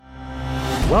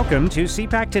Welcome to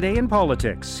CPAC Today in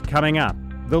Politics. Coming up,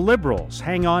 the Liberals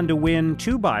hang on to win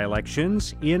 2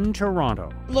 by-elections in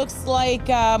Toronto. Looks like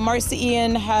Marcia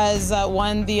Ian has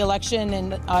won the election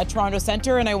in Toronto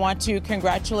Centre, and I want to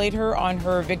congratulate her on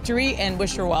her victory and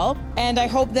wish her well. And I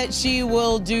hope that she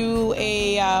will do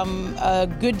a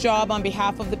good job on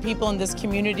behalf of the people in this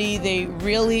community. They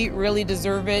really, really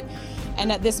deserve it. And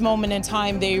at this moment in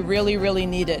time, they really, really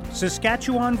need it.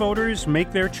 Saskatchewan voters make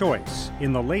their choice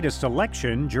in the latest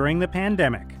election during the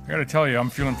pandemic. I gotta tell you, I'm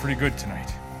feeling pretty good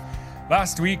tonight.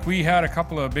 Last week, we had a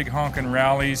couple of big honkin'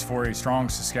 rallies for a strong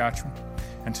Saskatchewan.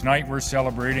 And tonight, we're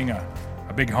celebrating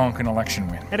a big honkin' election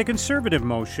win. And a Conservative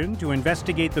motion to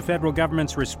investigate the federal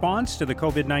government's response to the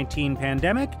COVID-19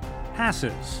 pandemic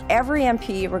passes. Every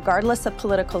MP, regardless of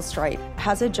political stripe,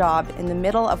 has a job in the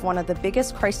middle of one of the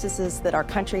biggest crises that our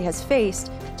country has faced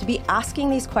to be asking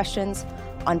these questions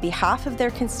on behalf of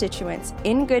their constituents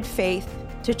in good faith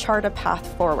to chart a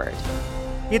path forward.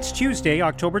 It's Tuesday,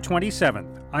 October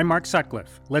 27th. I'm Mark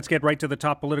Sutcliffe. Let's get right to the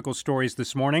top political stories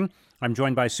this morning. I'm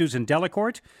joined by Susan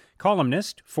Delacourt,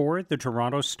 columnist for the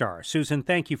Toronto Star. Susan,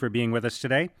 thank you for being with us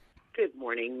today. Good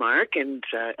morning, Mark, and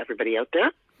everybody out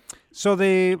there. So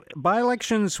the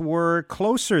by-elections were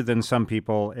closer than some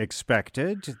people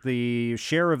expected. The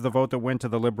share of the vote that went to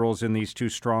the Liberals in these 2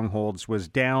 strongholds was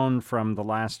down from the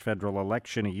last federal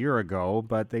election a year ago,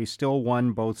 but they still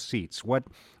won both seats. What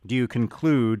do you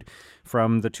conclude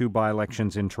from the 2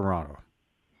 by-elections in Toronto?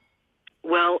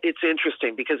 Well, it's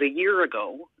interesting because a year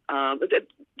ago,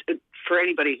 for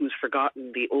anybody who's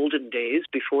forgotten the olden days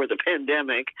before the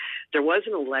pandemic, there was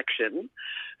an election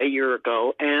a year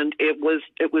ago, and it was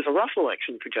a rough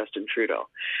election for Justin Trudeau,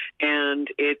 and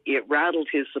it rattled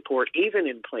his support even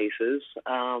in places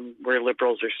where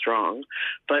Liberals are strong.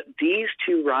 But these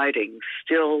 2 ridings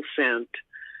still sent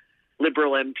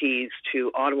Liberal MPs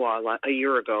to Ottawa a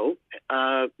year ago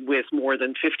with more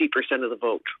than 50% of the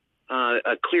vote,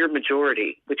 a clear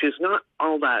majority, which is not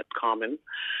all that common.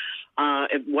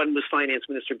 One was Finance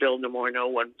Minister Bill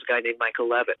Namorno, one was a guy named Michael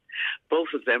Levitt. Both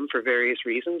of them, for various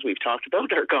reasons we've talked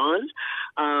about, are gone.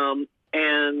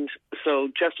 And so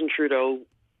Justin Trudeau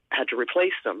had to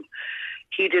replace them.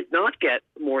 He did not get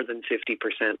more than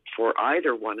 50% for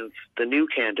either one of the new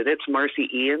candidates. Marcia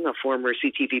Ian, a former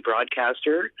CTV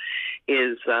broadcaster,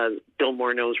 is Bill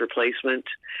Morneau's replacement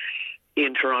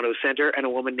in Toronto Centre, and a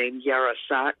woman named Yara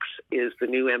Sachs is the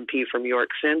new MP from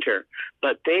York Centre.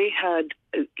 But they had,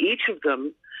 each of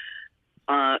them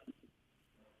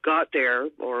got there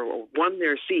or won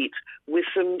their seats with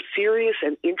some serious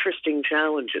and interesting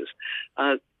challenges.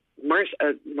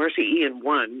 Marcia Ian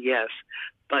won, yes,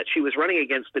 but she was running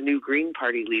against the new Green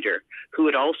Party leader who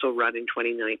had also run in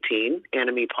 2019,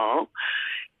 Annamie Paul.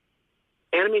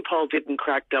 Annamie Paul didn't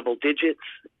crack double digits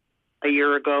a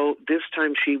year ago. This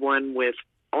time she won with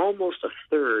almost a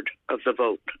third of the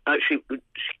vote. She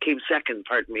came second,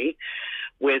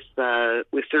 with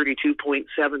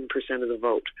 32.7% of the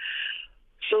vote.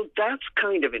 So that's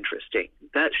kind of interesting.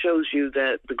 That shows you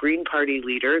that the Green Party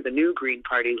leader, the new Green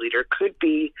Party leader, could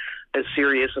be as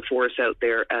serious a force out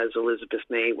there as Elizabeth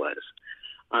May was.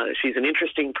 She's an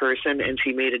interesting person, and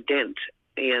she made a dent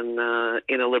in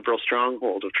a Liberal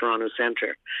stronghold of Toronto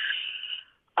Centre.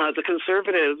 The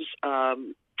Conservatives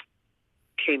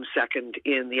came second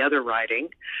in the other riding,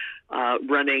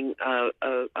 running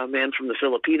a man from the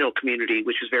Filipino community,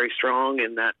 which is very strong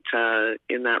in that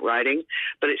riding.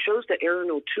 But it shows that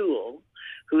Aaron O'Toole,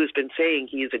 who has been saying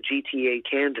he is a GTA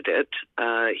candidate,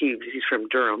 he's from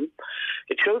Durham.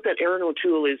 It shows that Aaron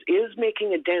O'Toole is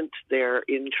making a dent there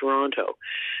in Toronto.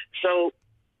 So,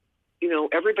 you know,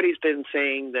 everybody's been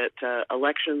saying that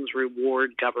elections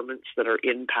reward governments that are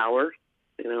in power.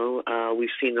 You know, we've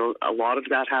seen a lot of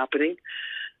that happening,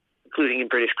 including in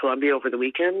British Columbia over the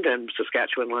weekend and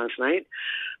Saskatchewan last night.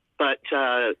 But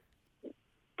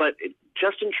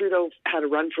Justin Trudeau had a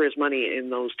run for his money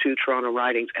in those 2 Toronto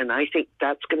ridings, and I think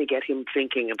that's going to get him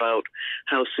thinking about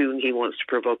how soon he wants to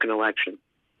provoke an election.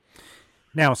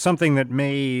 Now, something that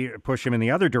may push him in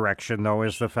the other direction, though,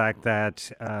 is the fact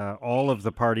that all of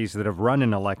the parties that have run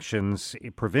in elections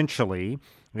provincially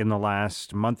in the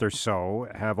last month or so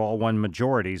have all won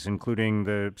majorities, including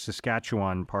the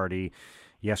Saskatchewan party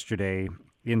yesterday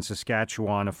in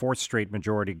Saskatchewan, a 4th straight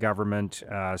majority government,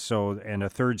 and a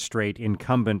 3rd straight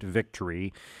incumbent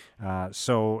victory.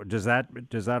 So does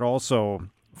that also,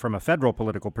 from a federal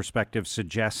political perspective,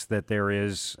 suggest that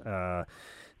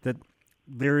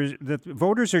that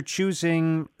voters are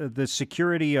choosing the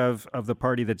security of the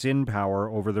party that's in power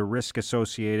over the risk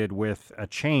associated with a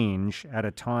change at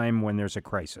a time when there's a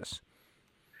crisis?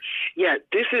 Yeah,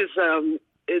 this is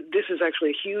this is actually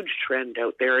a huge trend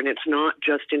out there, and it's not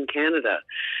just in Canada.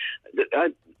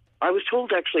 I was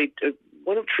told, actually,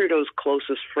 one of Trudeau's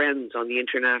closest friends on the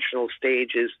international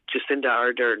stage is Jacinda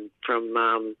Ardern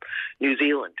from New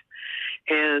Zealand.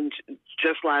 And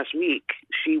just last week,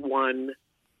 she won.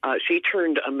 She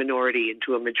turned a minority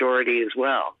into a majority as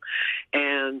well.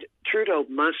 And Trudeau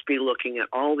must be looking at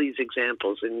all these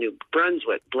examples. In New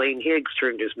Brunswick, Blaine Higgs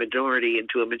turned his minority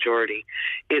into a majority.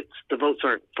 The votes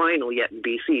aren't final yet in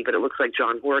BC, but it looks like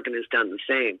John Horgan has done the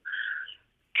same.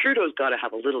 Trudeau's got to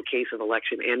have a little case of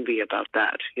election envy about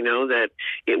that, that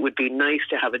it would be nice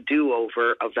to have a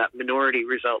do-over of that minority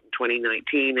result in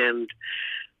 2019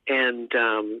 and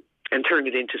turn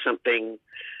it into something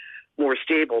more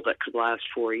stable that could last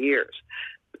 4 years.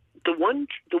 The one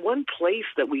place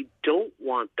that we don't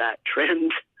want that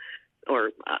trend,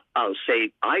 or I'll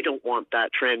say I don't want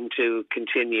that trend to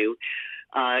continue,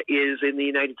 is in the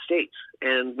United States.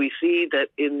 And we see that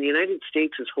in the United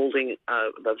States is holding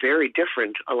a very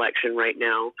different election right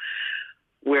now,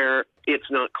 where it's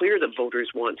not clear that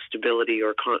voters want stability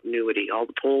or continuity. All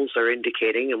the polls are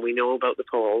indicating, and we know about the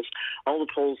polls, all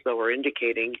the polls, though, are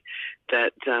indicating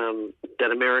that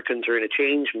that Americans are in a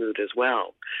change mood as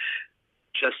well,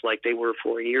 just like they were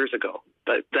 4 years ago.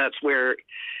 But that's where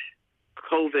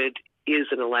COVID is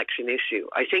an election issue.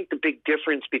 I think the big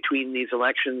difference between these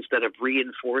elections that have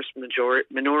reinforced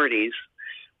minorities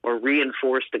or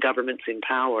reinforced the governments in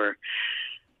power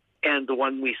and the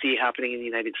one we see happening in the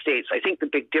United States, I think the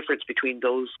big difference between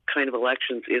those kind of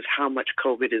elections is how much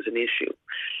COVID is an issue.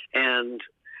 And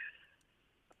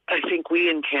I think we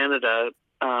in Canada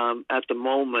at the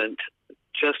moment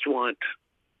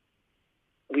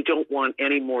we don't want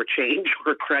any more change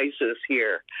or crisis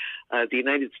here. The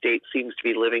United States seems to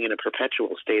be living in a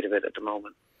perpetual state of it at the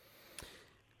moment.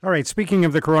 All right, speaking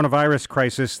of the coronavirus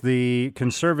crisis, the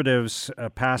Conservatives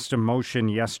passed a motion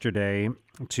yesterday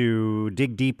to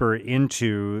dig deeper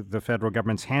into the federal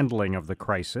government's handling of the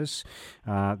crisis.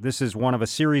 This is one of a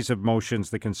series of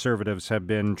motions the Conservatives have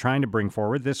been trying to bring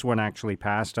forward. This one actually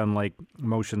passed, unlike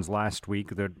motions last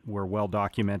week that were well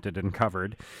documented and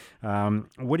covered.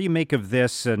 What do you make of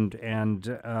this, and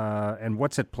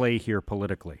what's at play here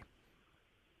politically?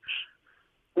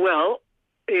 Well,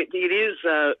 it is.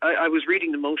 I was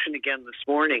reading the motion again this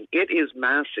morning. It is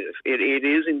massive. It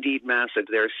is indeed massive.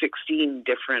 There are 16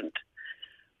 different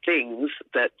things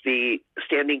that the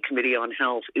Standing Committee on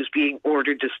Health is being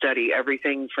ordered to study,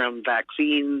 everything from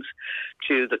vaccines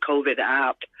to the COVID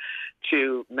app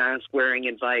to mask wearing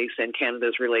advice and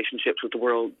Canada's relationships with the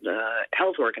World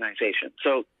Health Organization.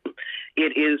 So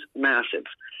it is massive.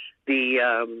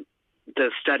 The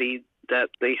study that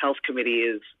the Health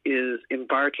Committee is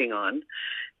embarking on,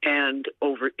 and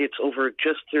it's over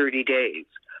just 30 days.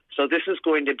 So this is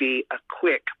going to be a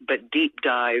quick but deep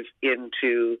dive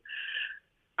into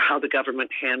how the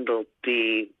government handled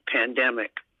the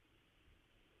pandemic.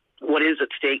 What is at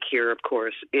stake here, of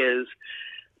course, is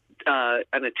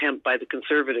an attempt by the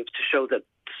Conservatives to show that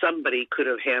somebody could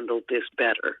have handled this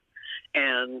better,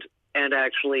 and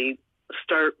actually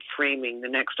start framing the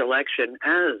next election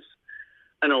as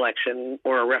an election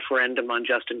or a referendum on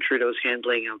Justin Trudeau's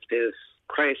handling of this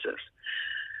crisis.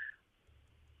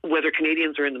 Whether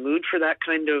Canadians are in the mood for that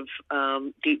kind of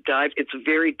deep dive, it's a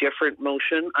very different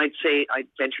motion. I'd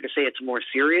venture to say it's a more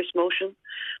serious motion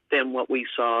than what we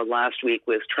saw last week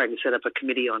with trying to set up a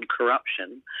committee on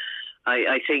corruption.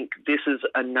 I think this is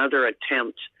another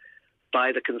attempt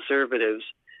by the Conservatives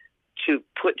to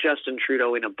put Justin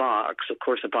Trudeau in a box,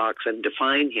 and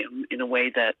define him in a way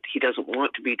that he doesn't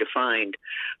want to be defined,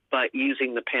 but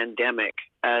using the pandemic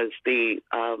as the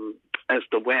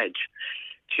wedge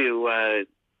to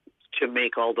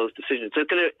make all those decisions. So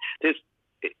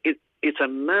it's a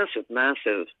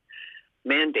massive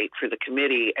mandate for the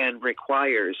committee, and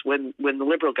requires, when the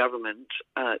Liberal government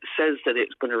says that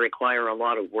it's going to require a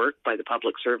lot of work by the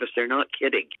public service, they're not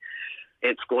kidding.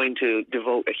 It's going to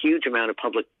devote a huge amount of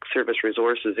public service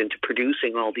resources into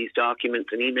producing all these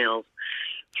documents and emails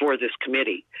for this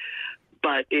committee.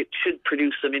 But it should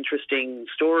produce some interesting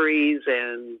stories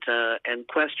and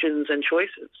questions and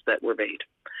choices that were made.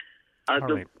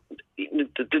 The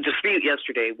dispute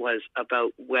yesterday was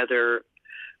about whether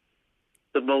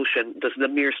the motion, the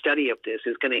mere study of this,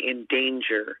 is going to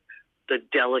endanger the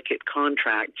delicate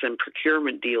contracts and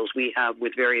procurement deals we have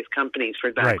with various companies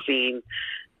for vaccine.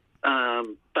 Right.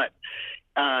 But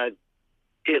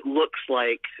it looks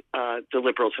like the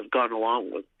Liberals have gone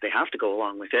along with. They have to go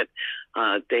along with it.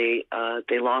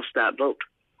 They lost that vote.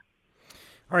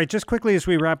 All right, just quickly as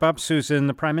we wrap up, Susan,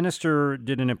 the Prime Minister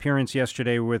did an appearance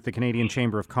yesterday with the Canadian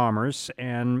Chamber of Commerce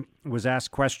and was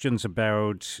asked questions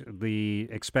about the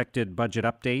expected budget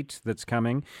update that's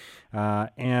coming.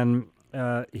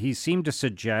 He seemed to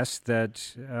suggest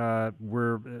that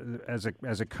we're,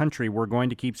 as a country, we're going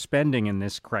to keep spending in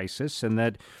this crisis, and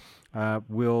that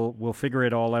we'll figure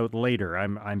it all out later.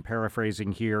 I'm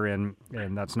paraphrasing here, and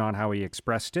that's not how he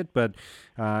expressed it, but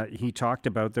he talked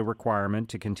about the requirement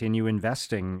to continue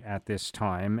investing at this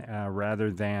time rather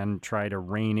than try to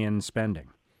rein in spending.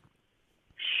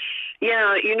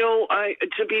 Yeah,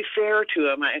 to be fair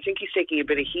to him, I think he's taking a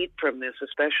bit of heat from this,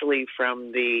 especially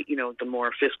from the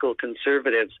more fiscal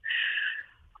conservatives.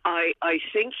 I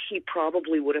think he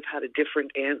probably would have had a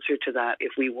different answer to that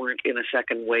if we weren't in a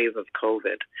second wave of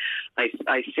COVID.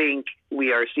 I think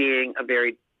we are seeing a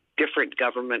very different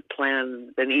government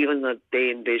plan than even that they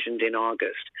envisioned in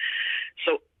August.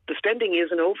 So the spending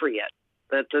isn't over yet.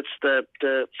 That's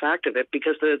the fact of it,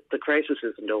 because the crisis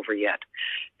isn't over yet.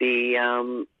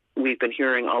 We've been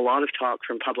hearing a lot of talk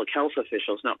from public health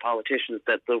officials, not politicians,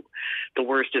 that the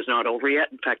worst is not over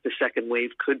yet. In fact, the second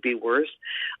wave could be worse.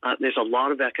 There's a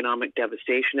lot of economic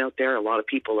devastation out there, a lot of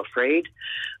people afraid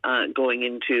going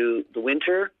into the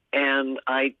winter. And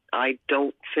I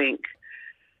don't think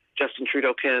Justin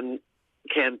Trudeau can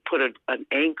put an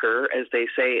anchor, as they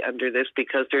say, under this,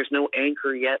 because there's no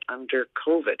anchor yet under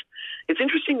COVID. It's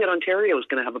interesting that Ontario is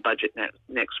going to have a budget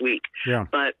next week. Yeah.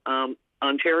 But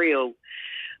Ontario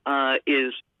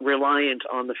is reliant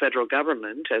on the federal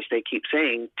government, as they keep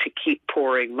saying, to keep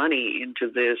pouring money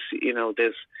into this,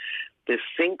 this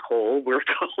sinkhole we're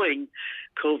calling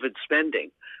COVID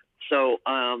spending. So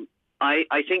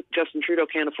I think Justin Trudeau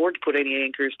can't afford to put any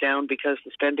anchors down because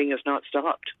the spending has not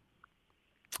stopped.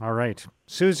 All right.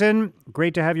 Susan,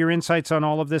 great to have your insights on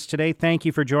all of this today. Thank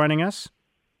you for joining us.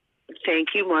 Thank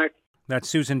you, Mark. That's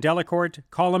Susan Delacourt,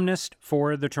 columnist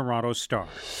for the Toronto Star.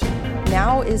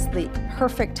 Now is the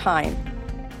perfect time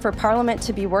for Parliament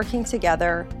to be working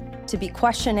together, to be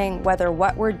questioning whether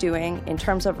what we're doing in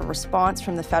terms of a response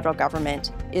from the federal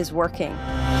government is working.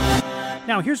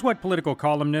 Now, here's what political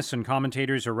columnists and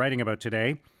commentators are writing about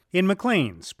today. In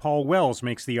Maclean's, Paul Wells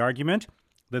makes the argument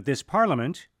that this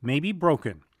Parliament may be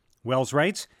broken. Wells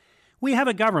writes, "We have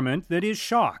a government that is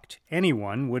shocked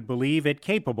anyone would believe it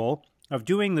capable of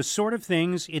doing the sort of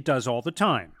things it does all the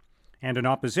time, and an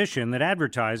opposition that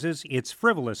advertises its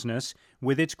frivolousness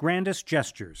with its grandest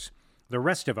gestures. The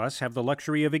rest of us have the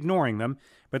luxury of ignoring them,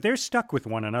 but they're stuck with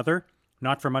one another.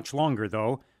 Not for much longer,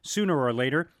 though. Sooner or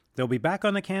later, they'll be back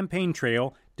on the campaign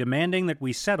trail, demanding that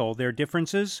we settle their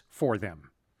differences for them."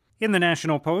 In the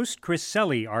National Post, Chris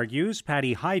Selly argues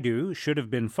Patty Hajdu should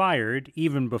have been fired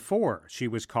even before she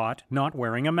was caught not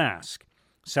wearing a mask.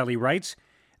 Selly writes,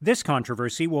 "This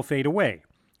controversy will fade away,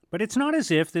 but it's not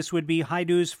as if this would be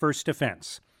Hajdu's first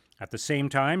offense. At the same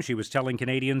time she was telling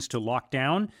Canadians to lock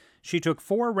down, she took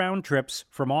 4 round trips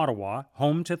from Ottawa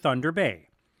home to Thunder Bay.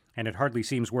 And it hardly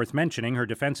seems worth mentioning her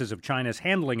defenses of China's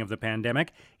handling of the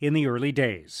pandemic in the early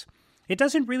days. It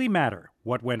doesn't really matter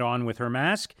what went on with her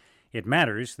mask. It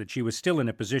matters that she was still in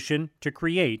a position to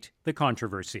create the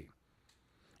controversy."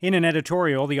 In an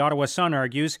editorial, the Ottawa Sun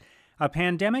argues, "A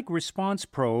pandemic response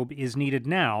probe is needed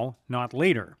now, not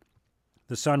later."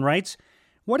 The Sun writes,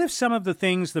 "What if some of the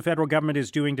things the federal government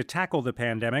is doing to tackle the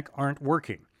pandemic aren't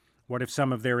working? What if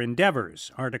some of their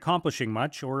endeavors aren't accomplishing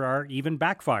much or are even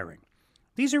backfiring?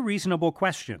 These are reasonable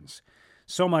questions.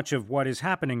 So much of what is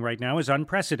happening right now is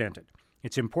unprecedented.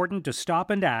 It's important to stop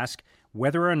and ask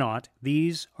whether or not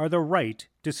these are the right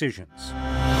decisions."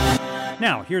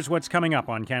 Now, here's what's coming up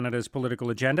on Canada's political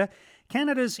agenda.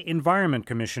 Canada's Environment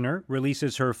Commissioner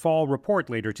releases her fall report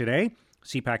later today.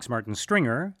 CPAC's Martin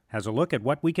Stringer has a look at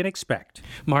what we can expect.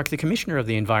 Mark, the Commissioner of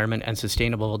the Environment and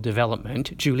Sustainable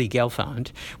Development, Julie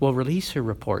Gelfand, will release her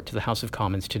report to the House of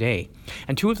Commons today.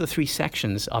 And 2 of the 3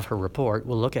 sections of her report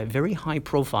will look at very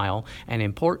high-profile and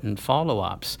important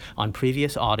follow-ups on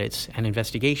previous audits and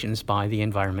investigations by the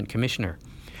Environment Commissioner.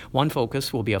 One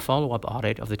focus will be a follow-up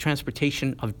audit of the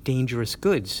transportation of dangerous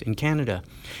goods in Canada.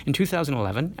 In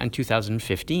 2011 and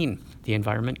 2015, the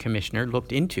Environment Commissioner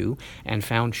looked into and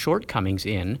found shortcomings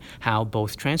in how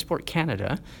both Transport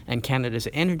Canada and Canada's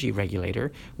energy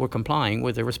regulator were complying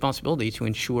with their responsibility to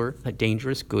ensure that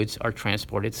dangerous goods are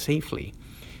transported safely.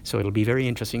 So it'll be very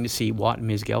interesting to see what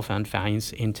Ms. Gelfand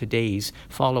finds in today's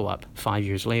follow-up 5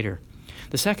 years later.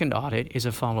 The second audit is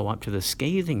a follow-up to the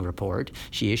scathing report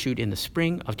she issued in the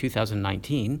spring of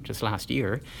 2019, just last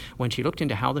year, when she looked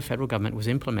into how the federal government was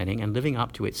implementing and living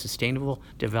up to its sustainable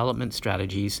development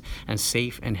strategies and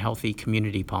safe and healthy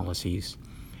community policies.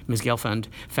 Ms. Gelfand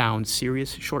found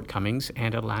serious shortcomings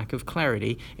and a lack of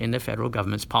clarity in the federal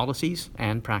government's policies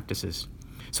and practices.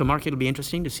 So, Mark, it'll be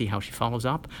interesting to see how she follows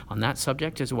up on that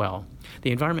subject as well.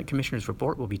 The Environment Commissioner's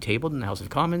report will be tabled in the House of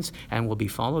Commons and will be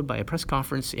followed by a press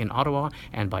conference in Ottawa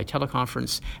and by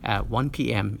teleconference at 1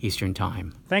 p.m. Eastern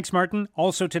Time. Thanks, Martin.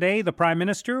 Also today, the Prime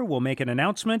Minister will make an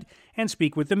announcement and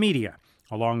speak with the media,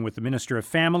 along with the Minister of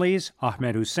Families,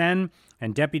 Ahmed Hussein,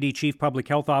 and Deputy Chief Public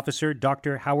Health Officer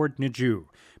Dr. Howard Najou,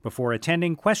 before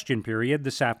attending question period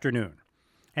this afternoon.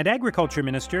 And Agriculture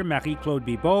Minister Marie-Claude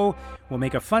Bibeau will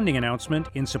make a funding announcement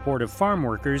in support of farm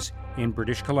workers in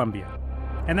British Columbia.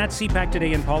 And that's CPAC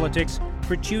Today in Politics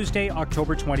for Tuesday,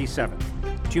 October 27th.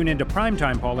 Tune into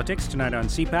Primetime Politics tonight on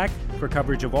CPAC for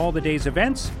coverage of all the day's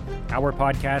events. Our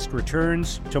podcast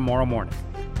returns tomorrow morning.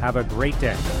 Have a great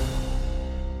day.